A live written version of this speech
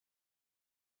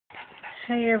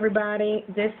Hey everybody,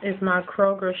 this is my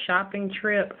Kroger shopping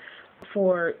trip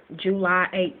for July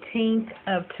 18th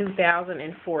of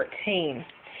 2014.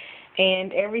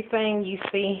 And everything you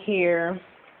see here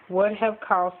would have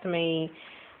cost me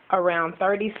around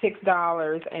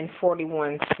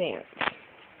 $36.41.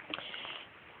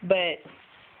 But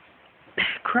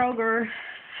Kroger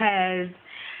has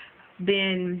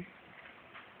been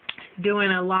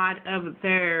doing a lot of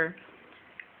their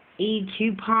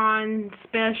e-coupon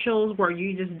specials where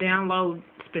you just download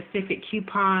specific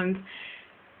coupons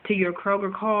to your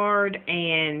Kroger card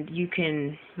and you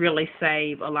can really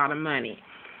save a lot of money.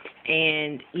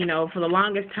 And, for the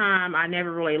longest time, I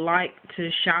never really liked to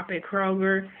shop at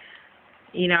Kroger,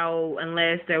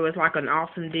 unless there was like an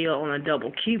awesome deal on a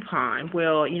double coupon.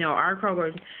 Well, our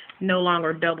Kroger no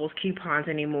longer doubles coupons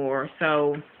anymore,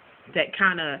 so that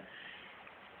kind of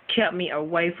kept me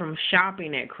away from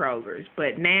shopping at Kroger's.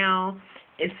 But now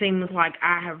it seems like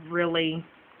I have really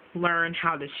learned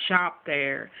how to shop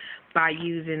there by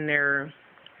using their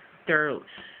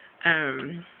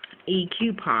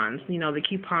e-coupons, the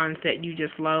coupons that you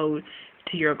just load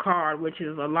to your card, which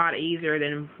is a lot easier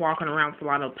than walking around with a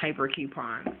lot of paper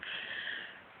coupons.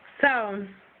 So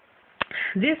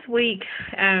this week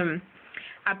I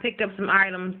picked up some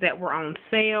items that were on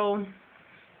sale,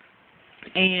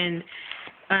 and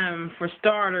for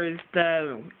starters,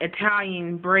 the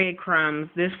Italian breadcrumbs,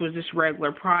 this was just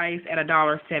regular price at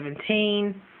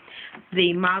 $1.17.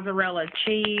 The mozzarella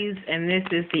cheese, and this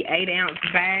is the 8-ounce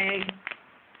bag,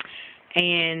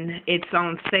 and it's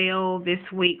on sale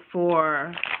this week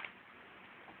for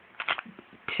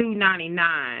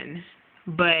 $2.99.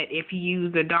 But if you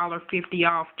use the $1.50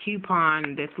 off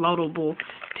coupon that's loadable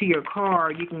to your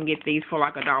card, you can get these for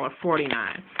like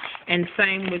 $1.49. And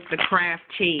same with the Kraft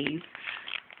cheese.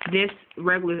 This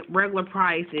regular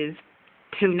price is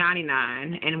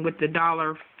 $2.99, and with the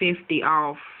 $1.50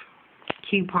 off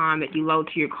coupon that you load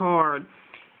to your card,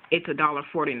 it's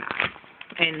 $1.49.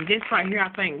 And this right here, I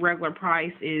think regular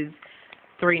price is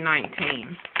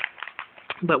 $3.19,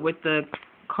 but with the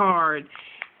card,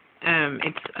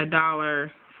 it's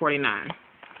 $1.49.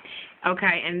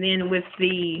 Okay, and then with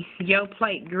the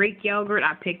Yoplait Greek yogurt,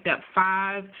 I picked up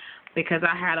 5. Because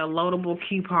I had a loadable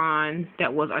coupon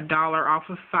that was $1 off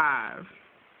of 5.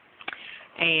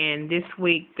 And this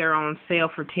week they're on sale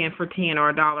for 10 for 10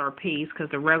 or $1 a piece, because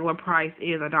the regular price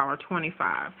is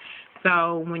 $1.25.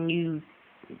 So when you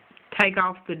take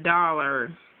off the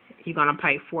 $1, you're going to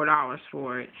pay $4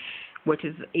 for it, which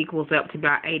equals up to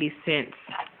about 80 cents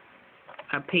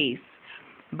a piece.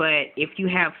 But if you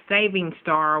have Saving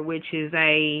Star, which is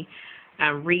a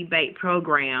rebate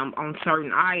program on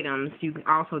certain items, you can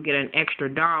also get an extra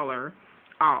 $1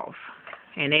 off,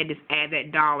 and they just add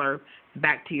that $1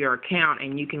 back to your account,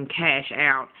 and you can cash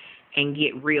out and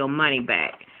get real money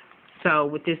back. So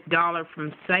with this $1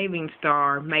 from Saving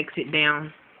Star, makes it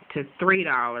down to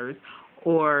 $3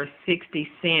 or 60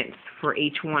 cents for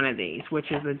each one of these,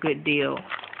 which is a good deal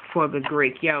for the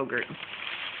Greek yogurt.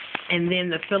 And then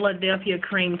the Philadelphia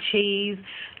cream cheese,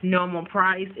 normal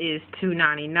price is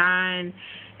 $2.99,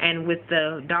 and with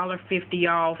the $1.50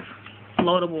 off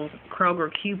loadable Kroger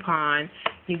coupon,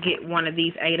 you get one of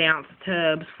these 8-ounce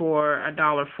tubs for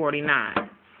 $1.49.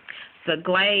 The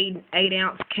Glade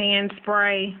 8-ounce can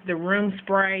spray, the room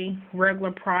spray,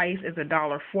 regular price is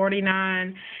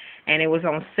 $1.49, and it was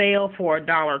on sale for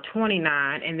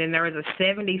 $1.29, and then there is a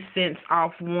 70 cents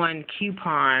off one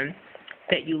coupon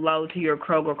that you load to your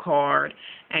Kroger card,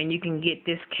 and you can get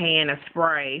this can of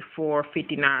spray for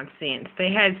 59 cents.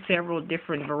 They had several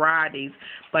different varieties,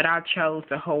 but I chose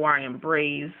the Hawaiian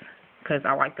Breeze because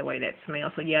I like the way that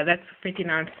smells. So yeah, that's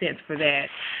 59 cents for that.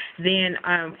 Then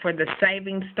for the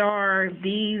Saving Star,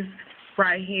 these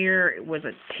right here was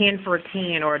a 10 for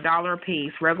 10 or $1 a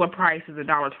piece. Regular price is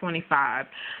 $1.25,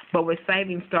 but with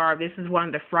Saving Star, this is one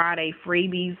of the Friday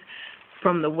freebies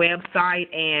from the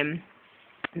website, and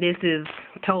this is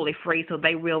totally free, so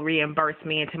they will reimburse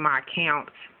me into my account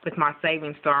with my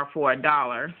Saving Star for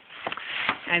 $1.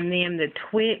 And then the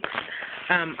Twix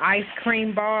ice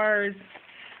cream bars,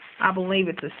 I believe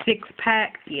it's a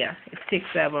 6-pack. Yeah, it's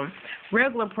 6 of them.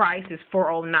 Regular price is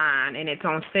 $4.09, and it's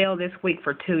on sale this week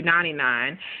for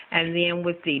 $2.99. And then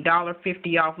with the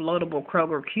 $1.50 off loadable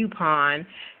Kroger coupon,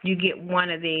 you get one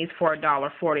of these for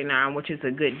 $1.49, which is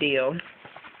a good deal.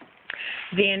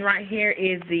 Then right here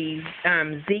is the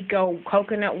Zico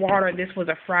coconut water. This was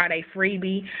a Friday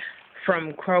freebie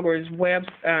from Kroger's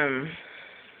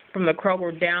from the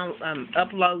Kroger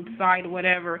upload site or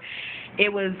whatever.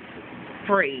 It was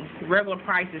free. Regular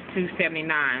price is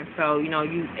 $2.79. So, you know,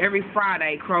 every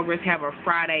Friday, Kroger's have a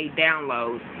Friday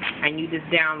download, and you just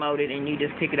download it and you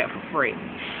just pick it up for free.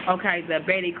 Okay, the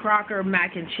Betty Crocker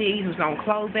mac and cheese was on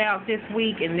closeout this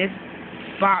week, and this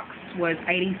box was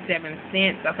 87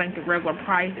 cents. I think the regular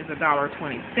price is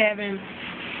 $1.27.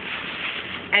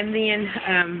 And then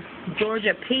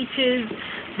Georgia peaches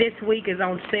this week is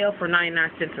on sale for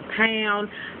 99 cents a pound,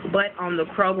 but on the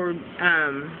Kroger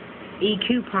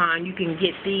e-coupon you can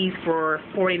get these for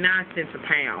 49 cents a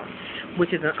pound,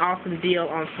 which is an awesome deal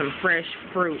on some fresh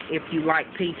fruit if you like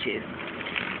peaches.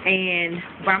 And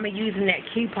by me using that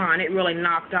coupon, it really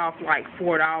knocked off like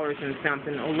 $4 and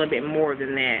something, a little bit more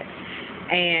than that.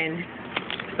 And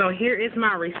so here is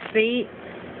my receipt,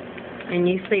 and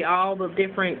you see all the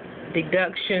different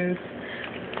deductions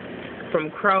from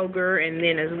Kroger, and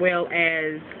then as well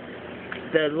as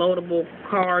the loadable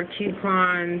card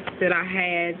coupons that I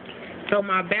had. So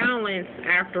my balance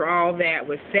after all that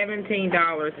was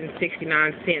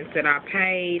 $17.69 that I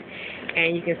paid,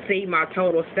 and you can see my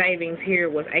total savings here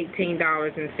was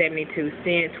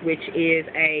 $18.72, which is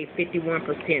a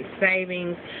 51%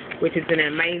 savings, which is an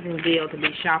amazing deal to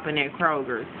be shopping at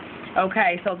Kroger's.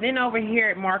 Okay, so then over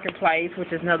here at Marketplace,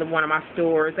 which is another one of my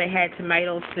stores, they had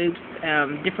tomato soups,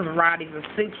 different varieties of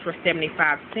soups for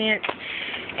 75 cents,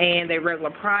 and their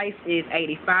regular price is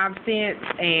 85 cents,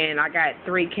 and I got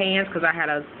 3 cans because I had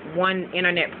one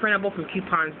internet printable from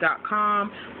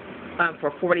coupons.com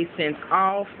for 40 cents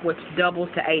off, which doubles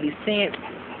to 80 cents.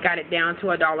 Got it down to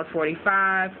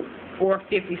 $1.45 or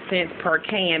 50 cents per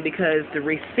can, because the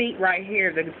receipt right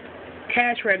here, the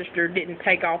cash register didn't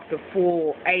take off the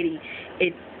full 80.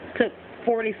 It took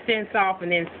 40 cents off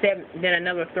and then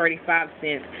another 35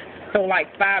 cents. So like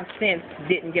 5 cents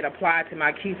didn't get applied to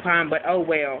my coupon, but oh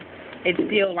well. It's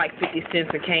still like 50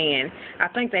 cents a can. I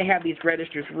think they have these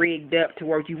registers rigged up to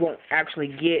where you won't actually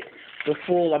get the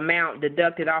full amount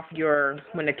deducted off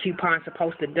when the coupon's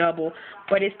supposed to double,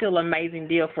 but it's still an amazing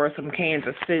deal for some cans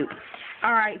of soup.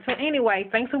 All right, so anyway,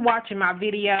 thanks for watching my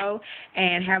video,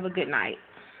 and have a good night.